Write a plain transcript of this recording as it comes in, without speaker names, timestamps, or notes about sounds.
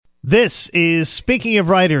This is Speaking of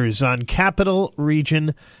Writers on Capital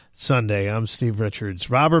Region Sunday. I'm Steve Richards.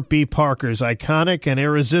 Robert B. Parker's iconic and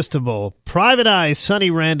irresistible Private Eye Sonny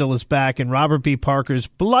Randall is back in Robert B. Parker's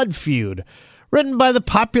Blood Feud, written by the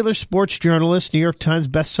popular sports journalist, New York Times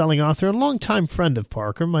bestselling author, and longtime friend of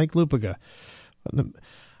Parker, Mike Lupica.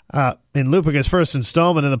 In Lupica's first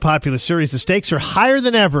installment in the popular series, the stakes are higher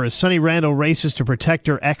than ever as Sonny Randall races to protect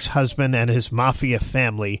her ex-husband and his mafia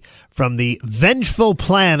family from the vengeful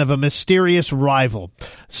plan of a mysterious rival.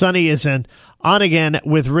 Sonny is on again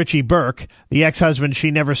with Richie Burke, the ex-husband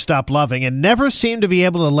she never stopped loving and never seemed to be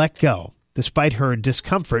able to let go, despite her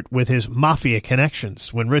discomfort with his mafia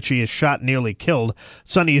connections. When Richie is shot and nearly killed,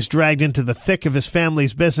 Sonny is dragged into the thick of his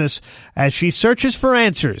family's business as she searches for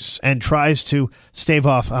answers and tries to stave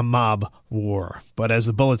off a mob war. But as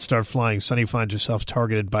the bullets start flying, Sonny finds herself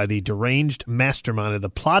targeted by the deranged mastermind of the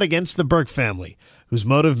plot against the Burke family, whose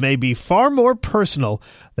motive may be far more personal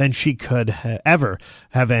than she could ever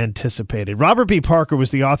have anticipated. Robert B. Parker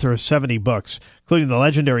was the author of 70 books, including the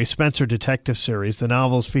legendary Spencer detective series, the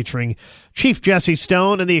novels featuring Chief Jesse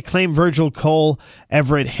Stone and the acclaimed Virgil Cole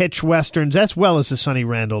Everett Hitch westerns, as well as the Sonny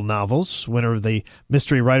Randall novels, winner of the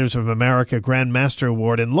Mystery Writers of America Grand Master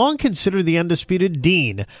Award, and long considered the undisputed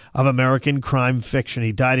dean of American crime fiction.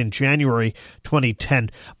 He died in January 2010.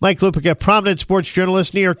 Mike Lupica, prominent sports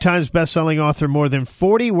journalist, New York Times bestselling author, more than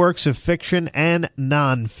 40 works of fiction and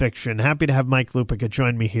nonfiction. Happy to have Mike Lupica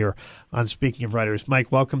join me here on Speaking of Writers.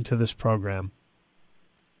 Mike, welcome to this program.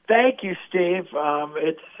 Thank you, Steve.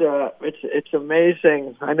 It's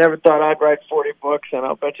amazing. I never thought I'd write 40 books, and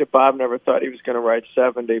I'll bet you Bob never thought he was going to write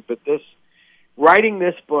 70. But writing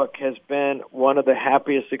this book has been one of the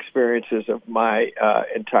happiest experiences of my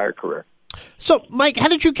entire career. So, Mike, how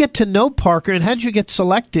did you get to know Parker, and how did you get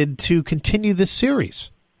selected to continue this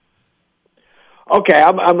series? Okay,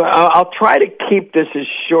 I'll try to keep this as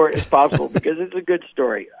short as possible because it's a good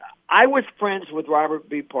story. I was friends with Robert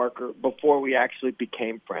B. Parker before we actually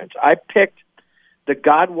became friends. I picked the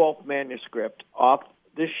Godwolf manuscript off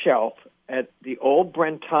the shelf at the old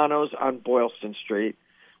Brentano's on Boylston Street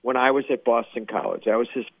when I was at Boston College. That was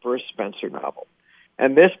his first Spencer novel.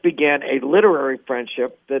 And this began a literary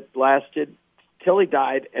friendship that lasted till he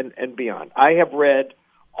died and beyond. I have read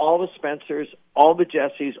all the Spencers, all the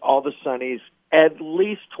Jessies, all the Sonnies at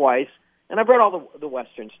least twice, and I've read all the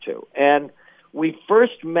Westerns too. And we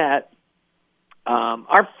first met,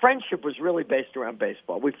 our friendship was really based around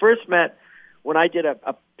baseball. We first met when I did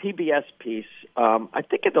a PBS piece, I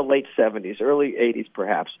think in the late 70s, early 80s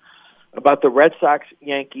perhaps, about the Red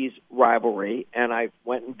Sox-Yankees rivalry, and I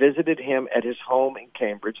went and visited him at his home in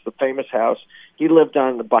Cambridge, the famous house. He lived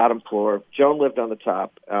on the bottom floor. Joan lived on the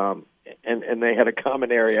top, and they had a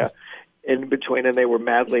common area in between, and they were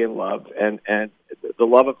madly in love, and the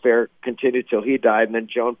love affair continued till he died, and then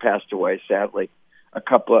Joan passed away, sadly, a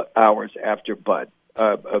couple of hours after Bob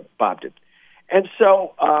did. And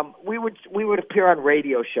so we would appear on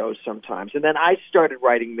radio shows sometimes, and then I started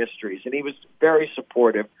writing mysteries, and he was very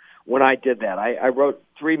supportive when I did that. I wrote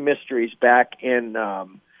 3 mysteries back in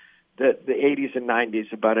the 80s and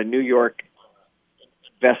 90s about a New York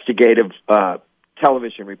investigative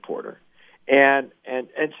television reporter. And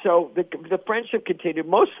so the friendship continued.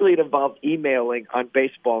 Mostly it involved emailing on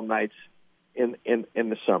baseball nights in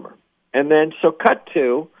the summer. And then, so cut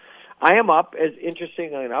to, I am up, as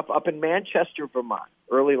interestingly enough, up in Manchester, Vermont,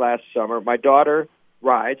 early last summer. My daughter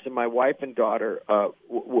rides, and my wife and daughter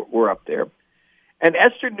were up there. And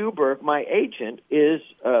Esther Newberg, my agent,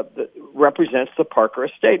 represents the Parker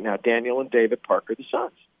estate now, Daniel and David Parker, the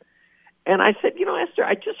sons. And I said, Esther,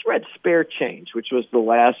 I just read Spare Change, which was the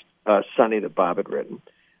last Sonny that Bob had written.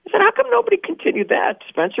 I said, how come nobody continued that?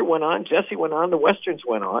 Spencer went on, Jesse went on, the Westerns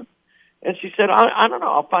went on. And she said, I don't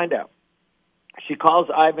know, I'll find out. She calls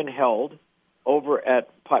Ivan Held over at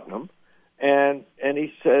Putnam, and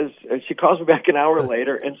he says, she calls me back an hour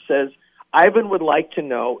later and says, Ivan would like to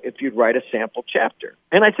know if you'd write a sample chapter.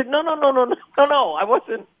 And I said, no.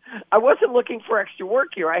 I wasn't looking for extra work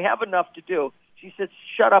here. I have enough to do. She said,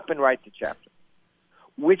 shut up and write the chapter,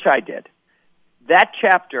 which I did. That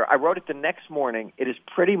chapter, I wrote it the next morning. It is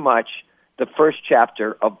pretty much the first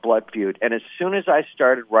chapter of Blood Feud. And as soon as I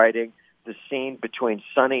started writing the scene between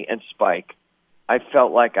Sonny and Spike, I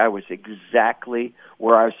felt like I was exactly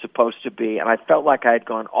where I was supposed to be. And I felt like I had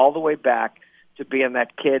gone all the way back to being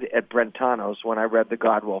that kid at Brentano's when I read the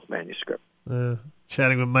Godwolf manuscript.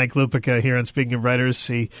 Chatting with Mike Lupica here on Speaking of Writers.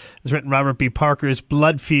 He has written Robert B. Parker's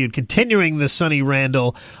Blood Feud, continuing the Sonny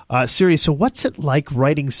Randall series. So what's it like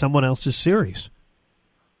writing someone else's series?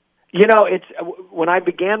 It's when I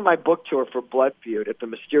began my book tour for Blood Feud at the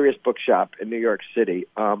Mysterious Bookshop in New York City,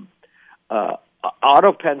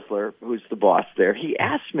 Otto Penzler, who's the boss there, he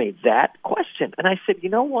asked me that question, and I said, you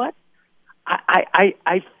know what?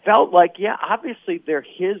 I felt like, yeah, obviously they're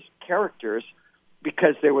his characters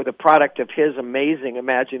because they were the product of his amazing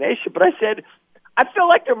imagination. But I said, I feel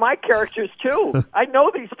like they're my characters too. I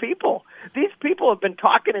know these people. These people have been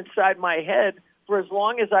talking inside my head for as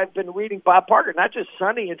long as I've been reading Bob Parker, not just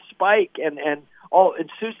Sonny and Spike and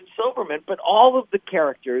Susan Silverman, but all of the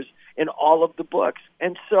characters in all of the books.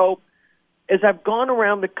 And so as I've gone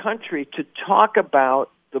around the country to talk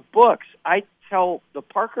about the books, I tell the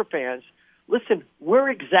Parker fans, listen, we're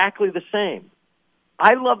exactly the same.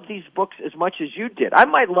 I love these books as much as you did. I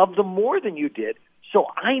might love them more than you did. So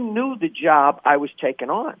I knew the job I was taking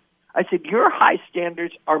on. I said, your high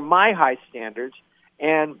standards are my high standards.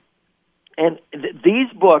 And these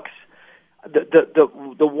books,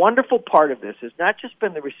 the wonderful part of this has not just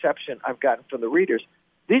been the reception I've gotten from the readers.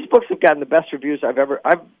 These books have gotten the best reviews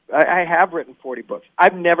I have written 40 books.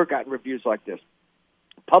 I've never gotten reviews like this.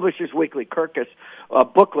 Publishers Weekly, Kirkus,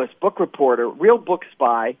 Booklist, Book Reporter, Real Book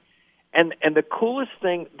Spy, and the coolest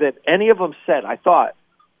thing that any of them said, I thought,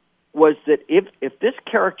 was that if this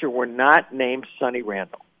character were not named Sonny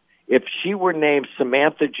Randall, if she were named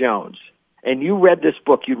Samantha Jones, and you read this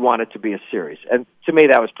book, you'd want it to be a series. And to me,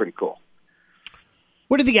 that was pretty cool.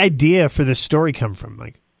 Where did the idea for this story come from,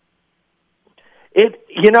 Mike?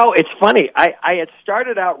 It's funny. I had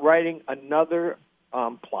started out writing another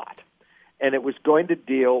plot, and it was going to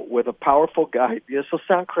deal with a powerful guy. This will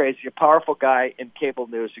sound crazy. A powerful guy in cable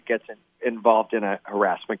news who gets involved in a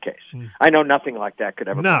harassment case. I know nothing like that could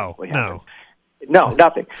ever possibly happen. No,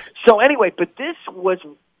 nothing. So anyway, but this was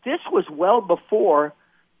well before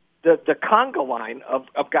the conga line of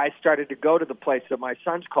guys started to go to the place that my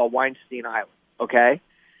sons call Weinstein Island. Okay,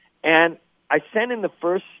 and I sent in the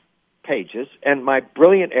first pages, and my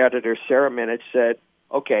brilliant editor Sarah Minich said,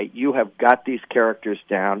 "Okay, you have got these characters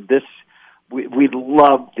down. We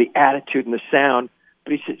love the attitude and the sound."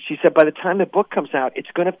 But she said, by the time the book comes out, it's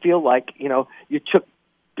going to feel like, you took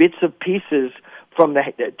bits of pieces from the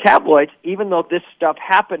tabloids, even though this stuff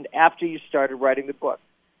happened after you started writing the book.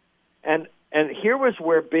 And here was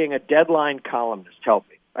where being a Deadline columnist helped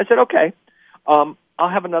me. I said, okay, I'll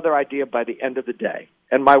have another idea by the end of the day.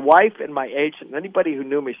 And my wife and my agent and anybody who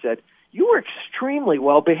knew me said, you were extremely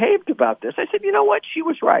well behaved about this. I said, you know what? She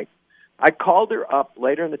was right. I called her up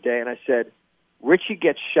later in the day and I said, Richie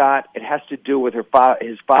gets shot. It has to do with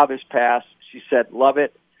his father's past. She said, love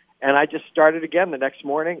it. And I just started again the next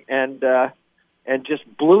morning and just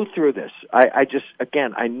blew through this. I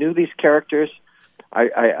knew these characters.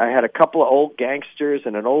 I had a couple of old gangsters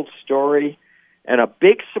and an old story and a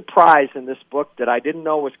big surprise in this book that I didn't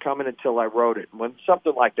know was coming until I wrote it. And when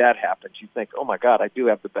something like that happens, you think, oh, my God, I do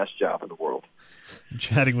have the best job in the world.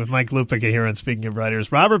 Chatting with Mike Lupica here on Speaking of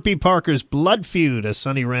Writers. Robert B. Parker's Blood Feud, a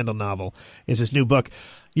Sonny Randall novel, is his new book.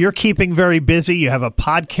 You're keeping very busy. You have a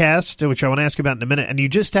podcast, which I want to ask you about in a minute, and you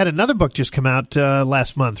just had another book just come out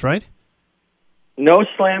last month, right? No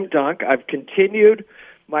slam dunk. I've continued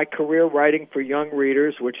my career writing for young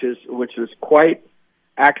readers, which was quite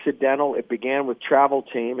accidental. It began with Travel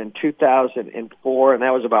Team in 2004, and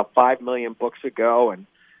that was about 5 million books ago, and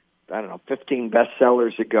 15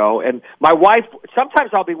 bestsellers ago. And my wife,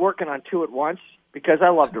 sometimes I'll be working on two at once because I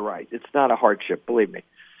love to write. It's not a hardship, believe me.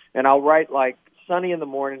 And I'll write like Sunny in the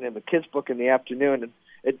morning and the kids' book in the afternoon. And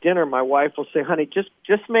at dinner, my wife will say, honey, just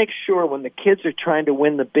make sure when the kids are trying to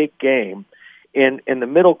win the big game in the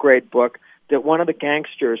middle grade book that one of the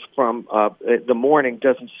gangsters from the morning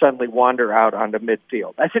doesn't suddenly wander out onto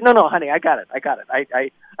midfield. I said, no, honey, I got it.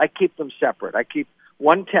 I keep them separate. I keep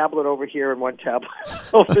one tablet over here and one tablet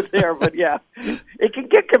over there. But, yeah, it can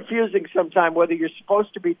get confusing sometime whether you're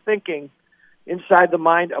supposed to be thinking inside the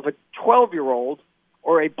mind of a 12-year-old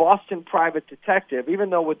or a Boston private detective, even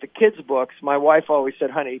though with the kids' books, my wife always said,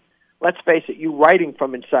 honey, let's face it, you writing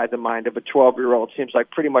from inside the mind of a 12-year-old seems like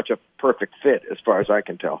pretty much a perfect fit as far as I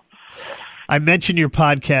can tell. I mentioned your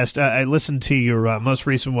podcast. I listened to your most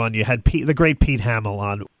recent one. You had the great Pete Hamill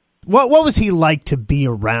on. What was he like to be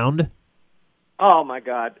around? Oh, my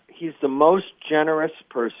God. He's the most generous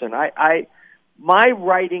person. My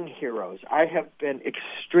writing heroes, I've been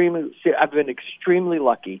extremely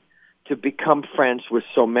lucky to become friends with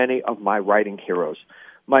so many of my writing heroes.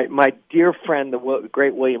 My dear friend, the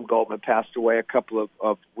great William Goldman, passed away a couple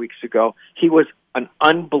of weeks ago. He was an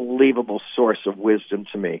unbelievable source of wisdom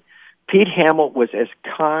to me. Pete Hamill was as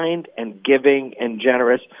kind and giving and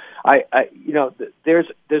generous.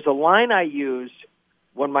 There's a line I used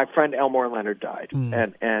when my friend Elmore Leonard died,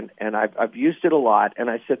 and I've used it a lot. And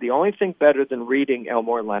I said the only thing better than reading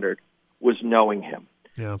Elmore Leonard was knowing him.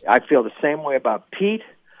 Yeah. I feel the same way about Pete. I feel the same way about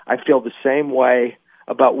Elmore Leonard. I feel the same way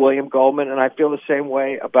about William Goldman, and I feel the same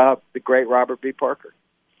way about the great Robert B. Parker.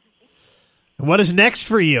 What is next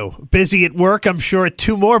for you? Busy at work, I'm sure,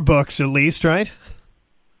 2 more books at least, right?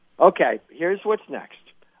 Okay, here's what's next.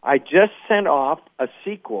 I just sent off a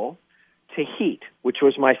sequel to Heat, which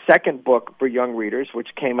was my second book for young readers, which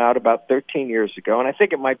came out about 13 years ago, and I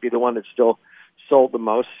think it might be the one that still sold the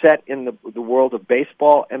most, set in the world of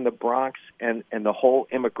baseball and the Bronx and the whole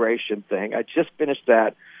immigration thing. I just finished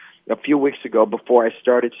that a few weeks ago before I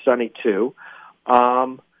started Sunny 2.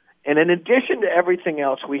 And in addition to everything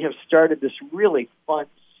else, we have started this really fun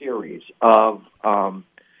series of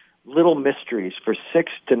little mysteries for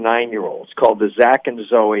 6 to 9-year-olds called the Zach and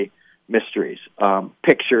Zoe Mysteries.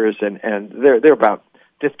 Pictures, and they're about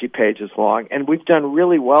 50 pages long, and we've done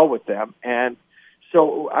really well with them. And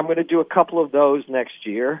so I'm going to do a couple of those next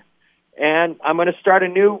year, and I'm going to start a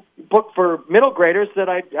new book for middle graders that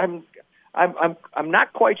I'm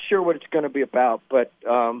not quite sure what it's going to be about, but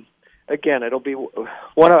again, it'll be a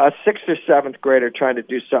 6th or 7th grader trying to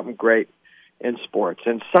do something great in sports.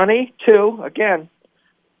 And Sunny, too, again,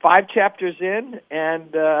 5 chapters in,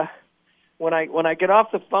 and when I get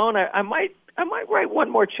off the phone, I might write one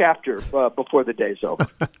more chapter before the day's over.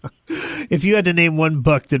 If you had to name one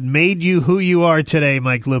book that made you who you are today,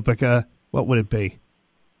 Mike Lupica, what would it be?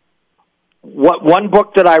 What one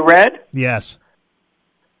book that I read? Yes.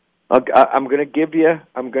 I'm going to give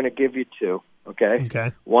you 2.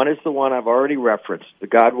 Okay. One is the one I've already referenced, the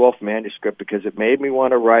God Wolf manuscript, because it made me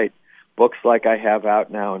want to write books like I have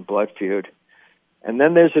out now in Blood Feud. And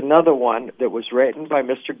then there's another one that was written by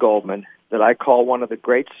Mr. Goldman that I call one of the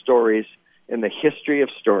great stories in the history of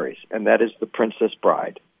stories, and that is The Princess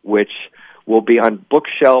Bride, which will be on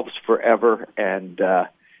bookshelves forever. And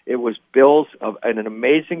it was Bill's an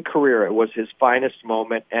amazing career. It was his finest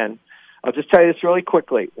moment. And I'll just tell you this really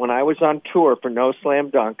quickly. When I was on tour for No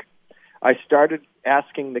Slam Dunk, I started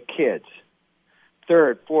asking the kids,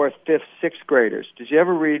 3rd, 4th, 5th, 6th graders, did you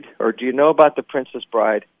ever read or do you know about The Princess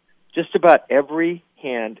Bride? Just about every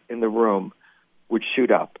hand in the room would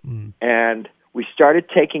shoot up. And we started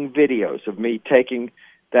taking videos of me taking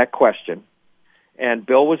that question. And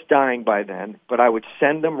Bill was dying by then, but I would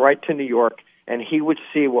send them right to New York, and he would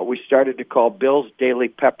see what we started to call Bill's daily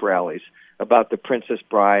pep rallies about The Princess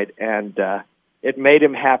Bride, and it made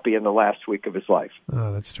him happy in the last week of his life.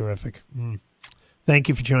 Oh, that's terrific. Thank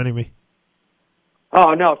you for joining me.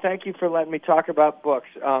 Oh, no, thank you for letting me talk about books.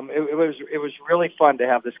 It was really fun to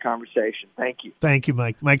have this conversation. Thank you. Thank you,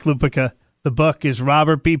 Mike. Mike Lupica. The book is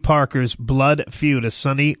Robert B. Parker's Blood Feud, a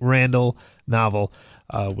Sonny Randall novel,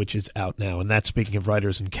 which is out now. And that's speaking of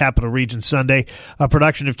writers in Capital Region Sunday, a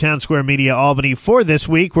production of Town Square Media Albany for this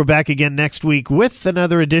week. We're back again next week with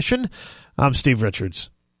another edition. I'm Steve Richards.